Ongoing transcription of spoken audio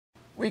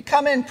We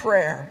come in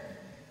prayer.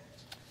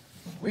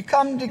 We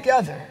come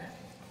together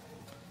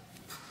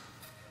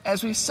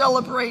as we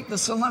celebrate the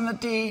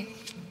solemnity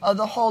of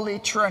the Holy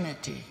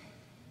Trinity,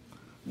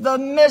 the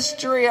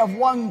mystery of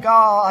one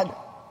God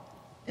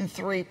in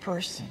three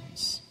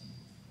persons.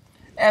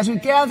 As we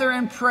gather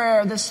in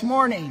prayer this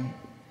morning,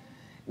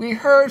 we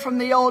heard from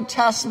the Old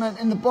Testament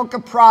in the book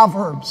of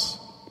Proverbs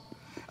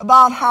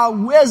about how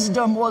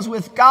wisdom was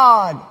with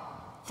God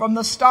from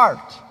the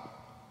start,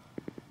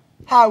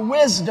 how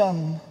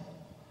wisdom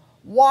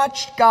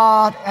watched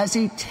God as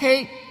he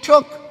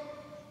took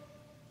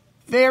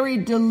very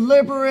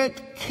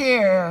deliberate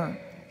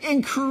care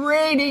in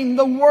creating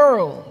the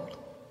world,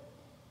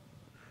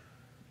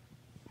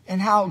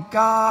 and how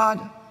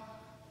God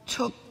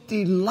took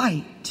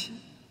delight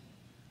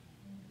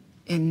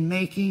in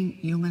making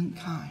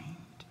humankind.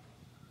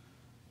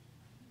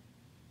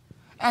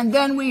 And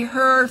then we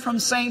heard from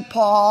St.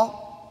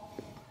 Paul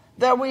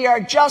that we are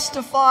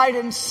justified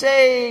and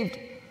saved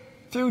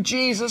through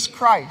Jesus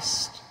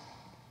Christ,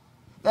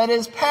 that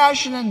his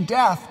passion and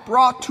death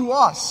brought to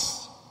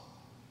us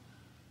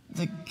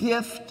the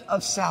gift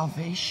of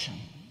salvation,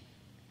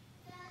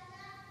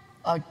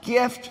 a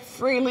gift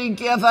freely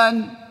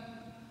given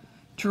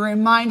to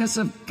remind us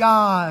of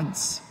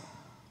God's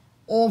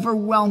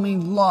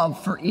overwhelming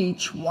love for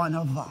each one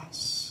of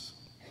us.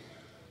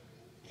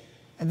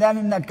 And then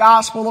in the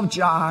Gospel of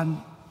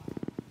John,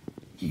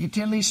 he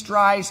continually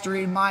strives to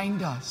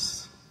remind us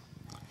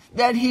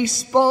that he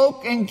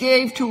spoke and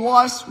gave to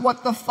us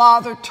what the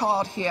Father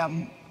taught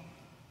him,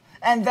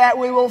 and that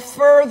we will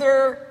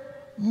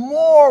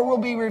more will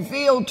be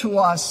revealed to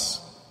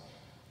us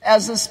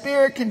as the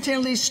Spirit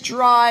continually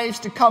strives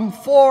to come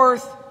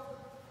forth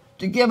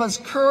to give us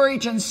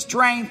courage and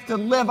strength to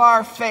live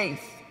our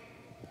faith,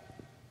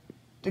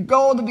 to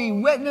go to be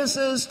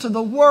witnesses to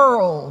the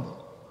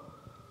world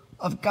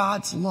of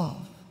God's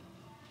love,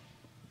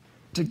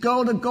 to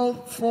go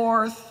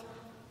forth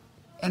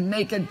and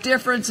make a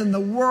difference in the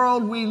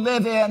world we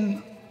live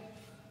in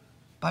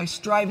by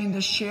striving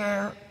to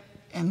share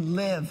and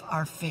live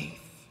our faith.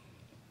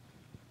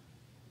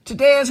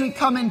 Today, as we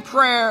come in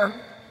prayer,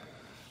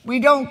 we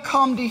don't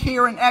come to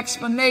hear an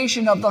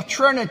explanation of the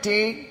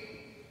Trinity,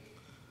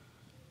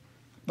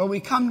 but we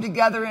come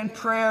together in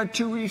prayer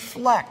to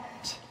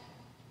reflect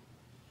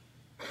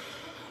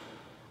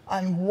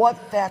on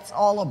what that's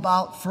all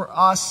about for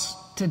us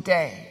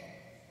today.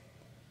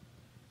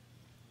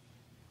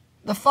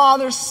 The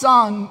Father,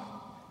 Son,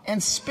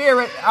 and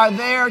Spirit are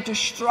there to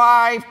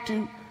strive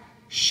to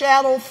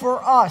shadow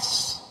for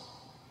us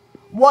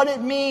what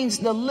it means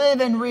to live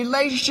in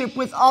relationship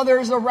with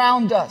others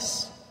around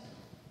us,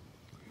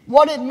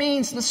 what it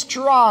means to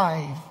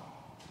strive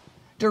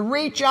to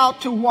reach out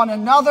to one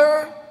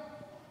another,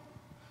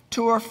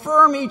 to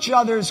affirm each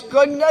other's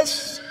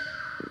goodness,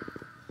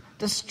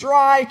 to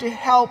strive to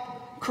help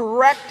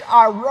correct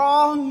our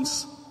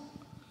wrongs,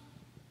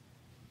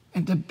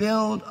 and to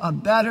build a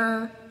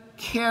better,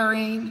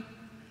 caring,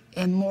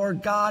 and more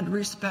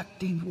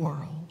God-respecting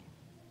world.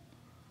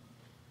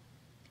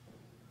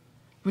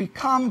 We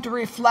come to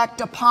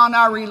reflect upon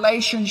our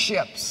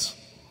relationships.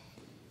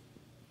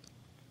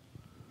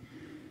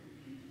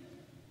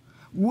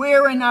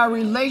 Where in our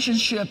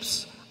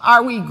relationships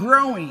are we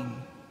growing?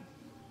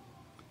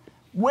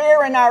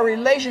 Where in our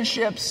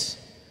relationships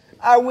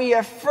are we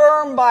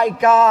affirmed by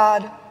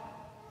God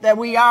that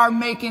we are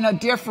making a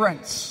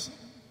difference?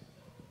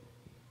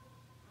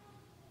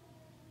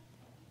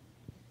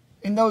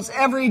 In those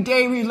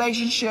everyday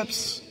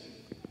relationships,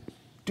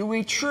 do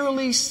we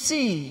truly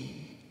see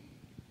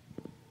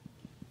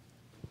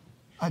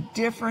a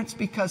difference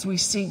because we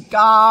see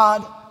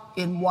God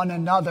in one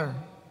another?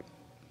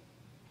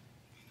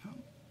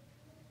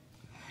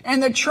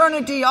 And the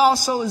Trinity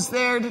also is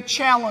there to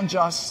challenge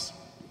us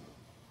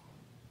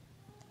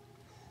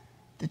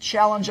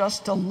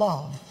to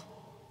love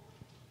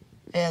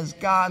as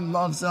God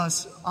loves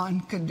us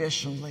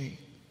unconditionally,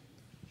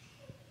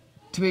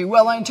 to be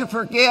willing to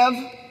forgive,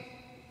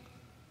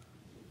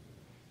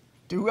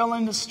 to be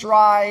willing to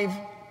strive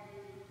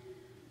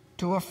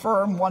to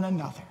affirm one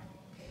another.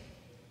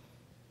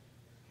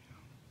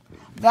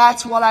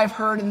 That's what I've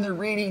heard in the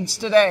readings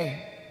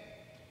today.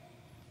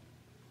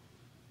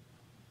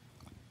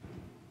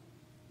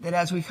 That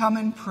as we come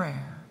in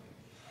prayer,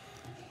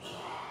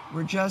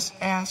 we're just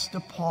asked to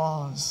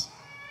pause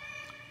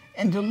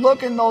and to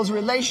look in those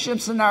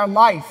relationships in our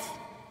life.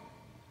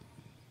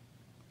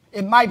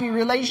 It might be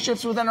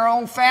relationships within our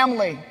own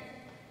family.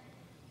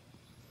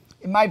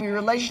 It might be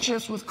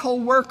relationships with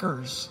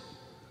co-workers,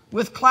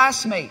 with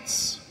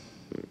classmates,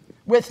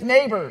 with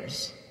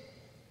neighbors,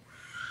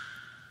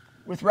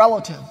 with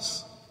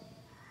relatives,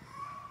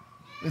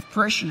 with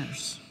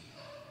parishioners.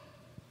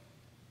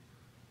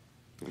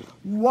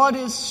 What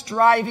is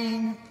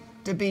striving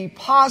to be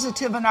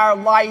positive in our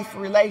life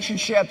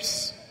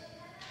relationships,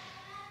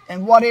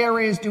 and what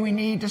areas do we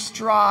need to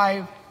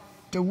strive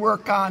to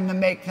work on to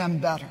make them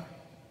better?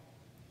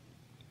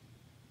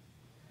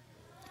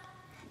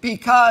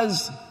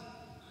 Because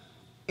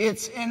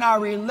it's in our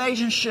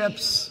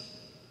relationships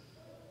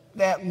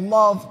that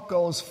love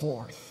goes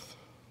forth.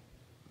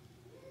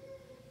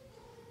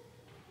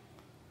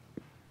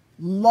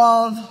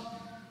 Love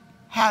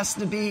has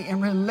to be in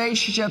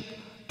relationship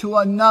to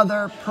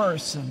another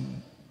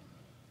person.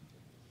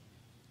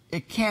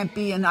 It can't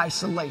be in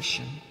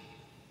isolation.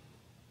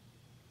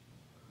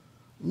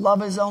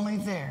 Love is only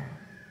there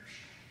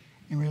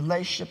in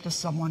relationship to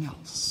someone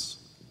else.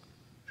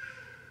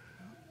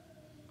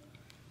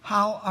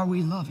 How are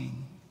we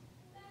loving?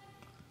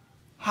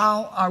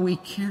 How are we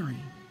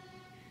caring?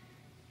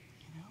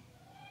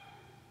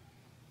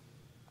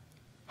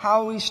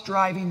 How are we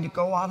striving to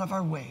go out of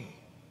our way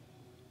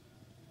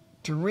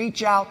to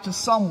reach out to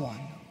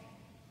someone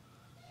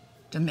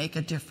to make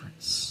a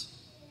difference?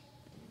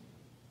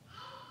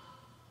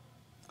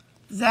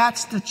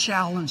 That's the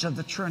challenge of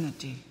the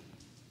Trinity.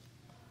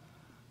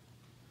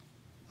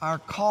 Our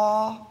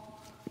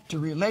call to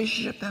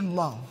relationship and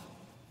love.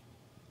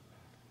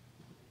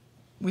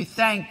 We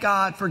thank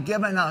God for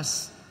giving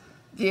us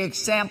the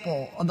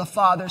example of the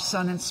Father,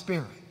 Son, and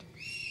Spirit.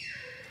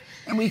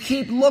 And we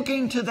keep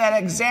looking to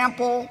that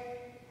example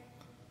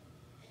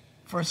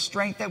for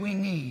strength that we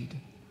need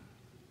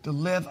to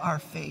live our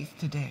faith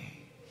today.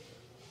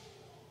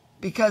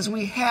 Because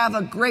we have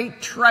a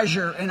great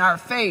treasure in our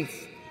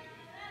faith,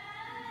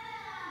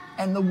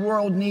 and the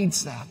world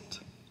needs that.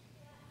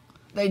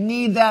 They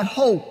need that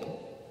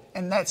hope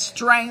and that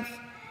strength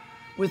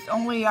which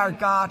only our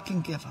God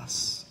can give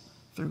us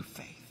through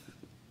faith.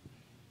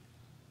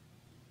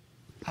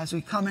 As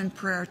we come in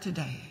prayer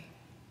today,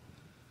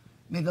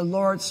 may the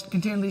Lord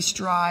continually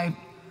strive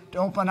to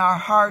open our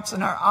hearts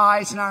and our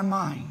eyes and our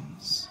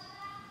minds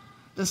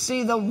to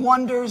see the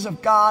wonders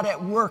of God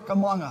at work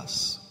among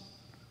us,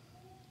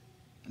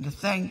 and to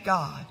thank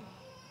God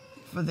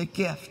for the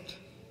gift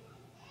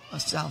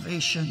of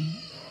salvation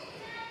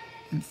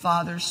in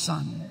Father,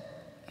 Son,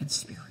 and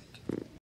Spirit.